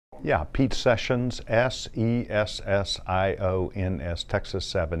Yeah, Pete Sessions, Sessions, Texas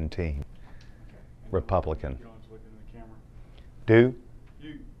 17, Okay. Republican. You don't have to look in the camera. Do?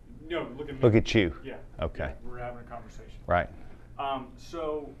 You, no, look at me. Look at you. Yeah. Okay. Yeah, we're having a conversation. Right. How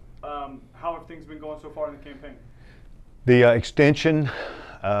have things been going so far in the campaign? The extension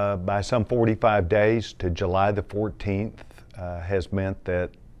by some 45 days to July the 14th has meant that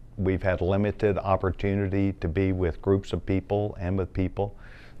we've had limited opportunity to be with groups of people and with people.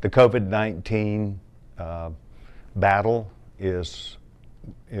 The COVID-19 battle is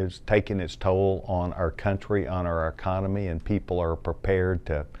taking its toll on our country, on our economy, and people are prepared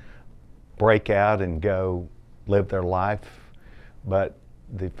to break out and go live their life. But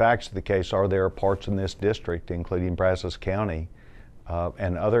the facts of the case are there are parts in this district, including Brazos County,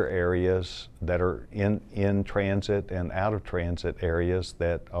 and other areas that are in transit and out of transit areas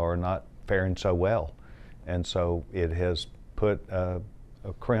that are not faring so well. And so it has put a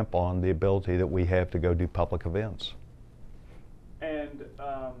crimp on the ability that we have to go do public events. And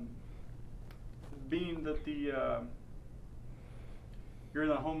being that you're in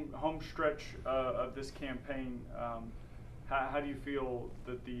the home stretch of this campaign, how do you feel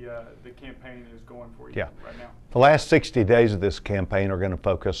that the campaign is going for you right now? The last 60 days of this campaign are going to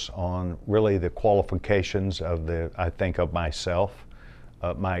focus on really the qualifications of of myself,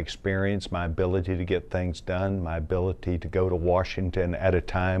 my experience, my ability to get things done, my ability to go to Washington at a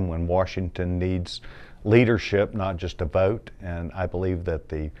time when Washington needs leadership, not just a vote. And I believe that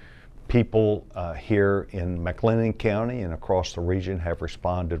the people here in McLennan County and across the region have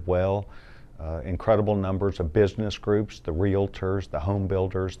responded well. Incredible numbers of business groups, the realtors, the home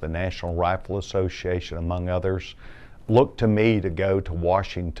builders, the National Rifle Association, among others, look to me to go to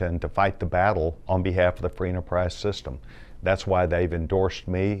Washington to fight the battle on behalf of the free enterprise system. That's why they've endorsed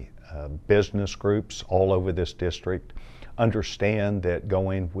me. Business groups all over this district understand that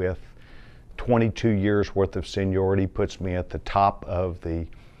going with 22 years worth of seniority puts me at the top of the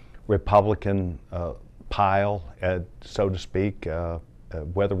Republican pile, so to speak,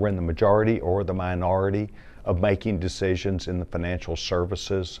 whether we're in the majority or the minority of making decisions in the Financial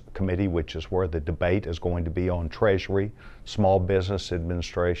Services Committee, which is where the debate is going to be on Treasury, Small Business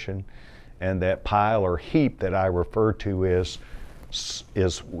Administration. And that pile or heap that I refer to is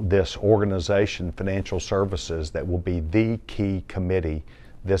this organization, Financial Services, that will be the key committee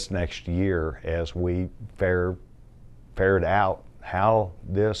this next year as we ferret out how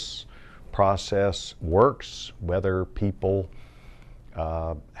this process works, whether people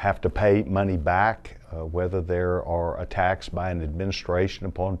have to pay money back, whether there are attacks by an administration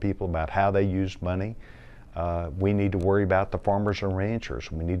upon people about how they use money. We need to worry about the farmers and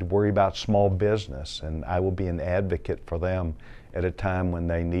ranchers. We need to worry about small business, and I will be an advocate for them at a time when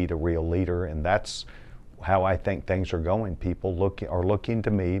they need a real leader, and that's how I think things are going. People are looking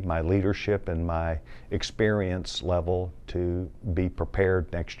to me, my leadership and my experience level, to be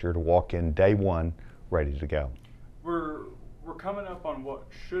prepared next year to walk in day one ready to go. We're coming up on what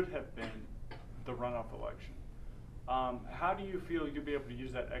should have been the runoff election. How do you feel you'll be able to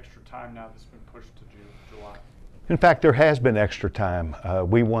use that extra time now that's been pushed to July? In fact, there has been extra time.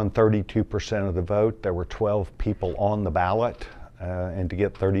 We won 32% of the vote. There were 12 people on the ballot, and to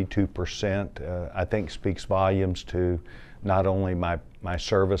get 32%, I think speaks volumes to not only my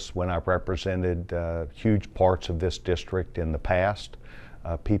service when I represented huge parts of this district in the past.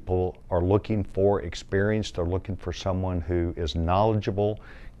 People are looking for experience. They're looking for someone who is knowledgeable,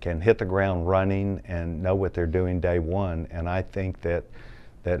 can hit the ground running, and know what they're doing day one. And I think that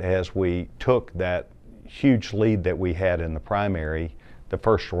as we took that huge lead that we had in the primary, the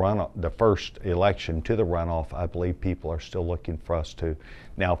first election to the runoff, I believe people are still looking for us to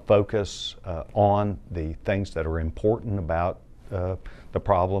now focus on the things that are important about the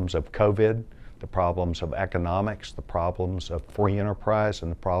problems of COVID, the problems of economics, the problems of free enterprise,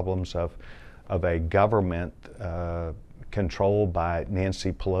 and the problems of a government controlled by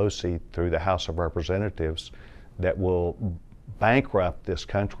Nancy Pelosi through the House of Representatives that will bankrupt this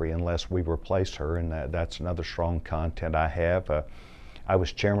country unless we replace her, and that's another strong content I have. I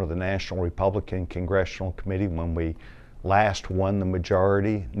was chairman of the National Republican Congressional Committee when we last won the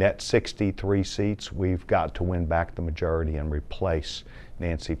majority, net 63 seats. We've got to win back the majority and replace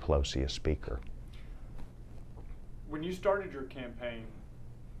Nancy Pelosi as Speaker. When you started your campaign,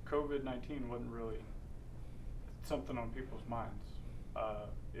 COVID-19 wasn't really something on people's minds,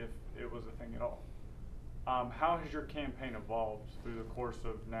 if it was a thing at all. How has your campaign evolved through the course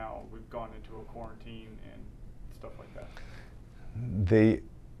of now we've gone into a quarantine and stuff like that? The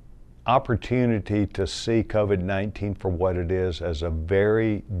opportunity to see COVID-19 for what it is, as a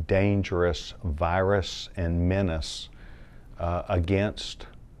very dangerous virus and menace against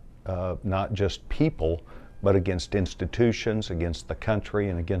not just people, but against institutions, against the country,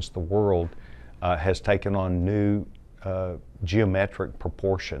 and against the world, has taken on new geometric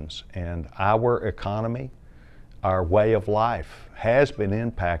proportions. And our economy, our way of life, has been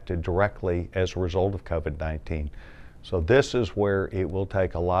impacted directly as a result of COVID-19. So this is where it will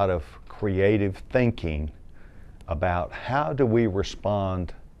take a lot of creative thinking about how do we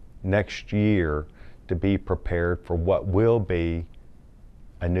respond next year to be prepared for what will be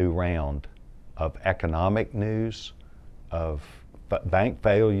a new round of economic news, of bank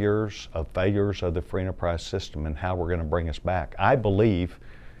failures, of failures of the free enterprise system, and how we're going to bring us back. I believe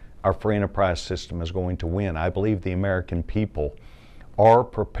our free enterprise system is going to win. I believe the American people are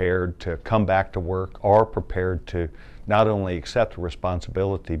prepared to come back to work, are prepared to not only accept the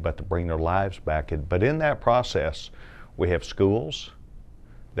responsibility, but to bring their lives back. But in that process, we have schools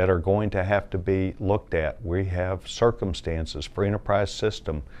that are going to have to be looked at. We have circumstances, free enterprise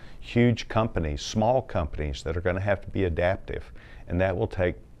system, huge companies, small companies that are going to have to be adaptive. And that will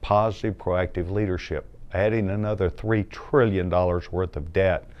take positive, proactive leadership. Adding another $3 trillion worth of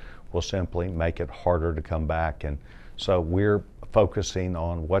debt will simply make it harder to come back. And so we're focusing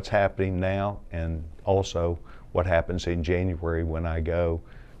on what's happening now and also what happens in January when I go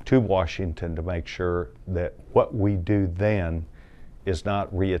to Washington to make sure that what we do then is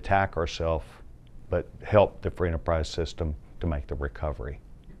not re-attack ourselves, but help the free enterprise system to make the recovery.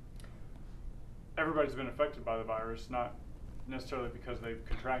 Everybody's been affected by the virus, not necessarily because they've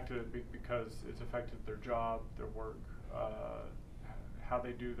contracted it, but because it's affected their job, their work, how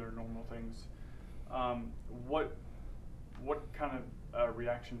they do their normal things. What kind of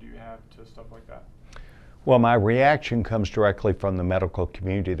reaction do you have to stuff like that? Well, my reaction comes directly from the medical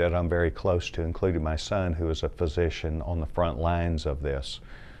community that I'm very close to, including my son, who is a physician on the front lines of this.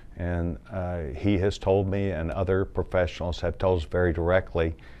 And he has told me, and other professionals have told us very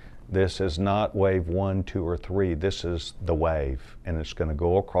directly, this is not wave 1, 2, or 3. This is the wave, and it's going to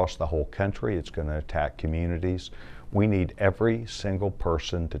go across the whole country. It's going to attack communities. We need every single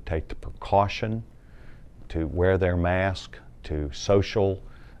person to take the precaution to wear their mask, to social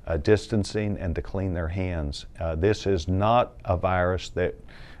distancing, and to clean their hands. This is not a virus that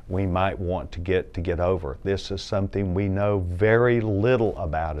we might want to get over. This is something we know very little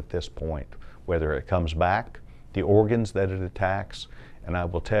about at this point, whether it comes back, the organs that it attacks, and I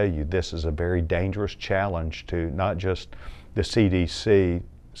will tell you this is a very dangerous challenge to not just the CDC,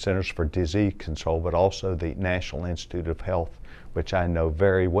 Centers for Disease Control, but also the National Institute of Health, which I know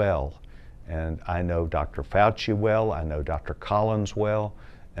very well. And I know Dr. Fauci well, I know Dr. Collins well,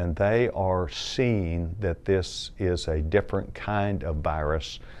 and they are seeing that this is a different kind of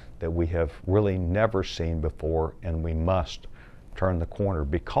virus that we have really never seen before, and we must turn the corner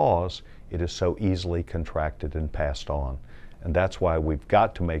because it is so easily contracted and passed on. And that's why we've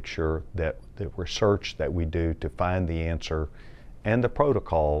got to make sure that the research that we do to find the answer and the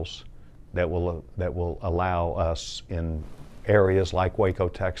protocols that will allow us in areas like Waco,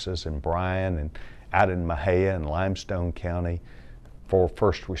 Texas, and Bryan, and out in Mexia and Limestone County, for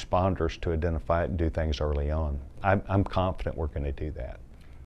first responders to identify it and do things early on. I'm confident we're going to do that.